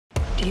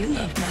Do you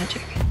love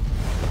magic?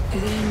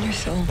 Is it in your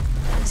soul?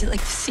 Is it like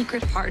the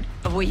secret heart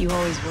of what you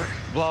always were?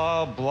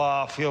 Blah,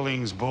 blah,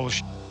 feelings,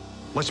 bullshit.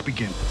 Let's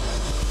begin.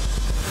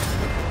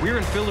 We're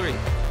in Fillory.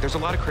 There's a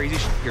lot of crazy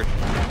shit here.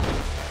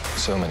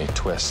 So many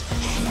twists.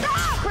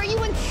 Stop! Are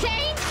you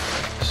insane?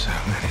 So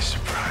many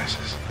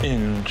surprises.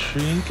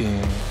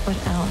 Intriguing.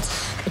 What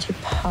else could you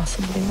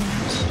possibly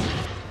want?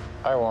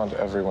 I want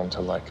everyone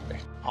to like me.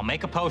 I'll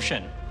make a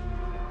potion.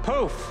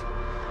 Poof!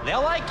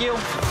 They'll like you.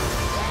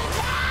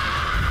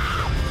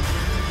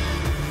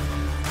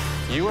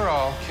 You are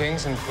all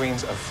kings and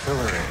queens of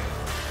Fillory.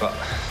 Well,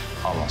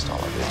 almost all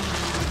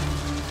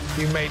of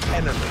you. You made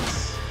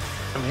enemies.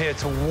 I'm here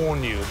to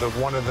warn you that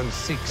one of them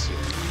seeks you.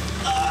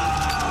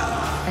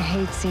 I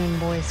hate seeing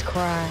boys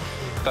cry.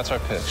 That's our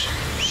pitch.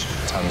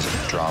 Tons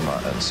of drama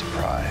and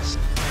surprise.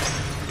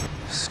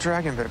 This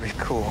dragon better be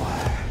cool.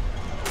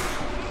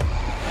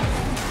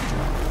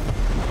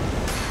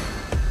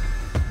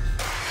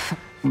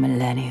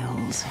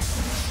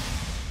 Millennials.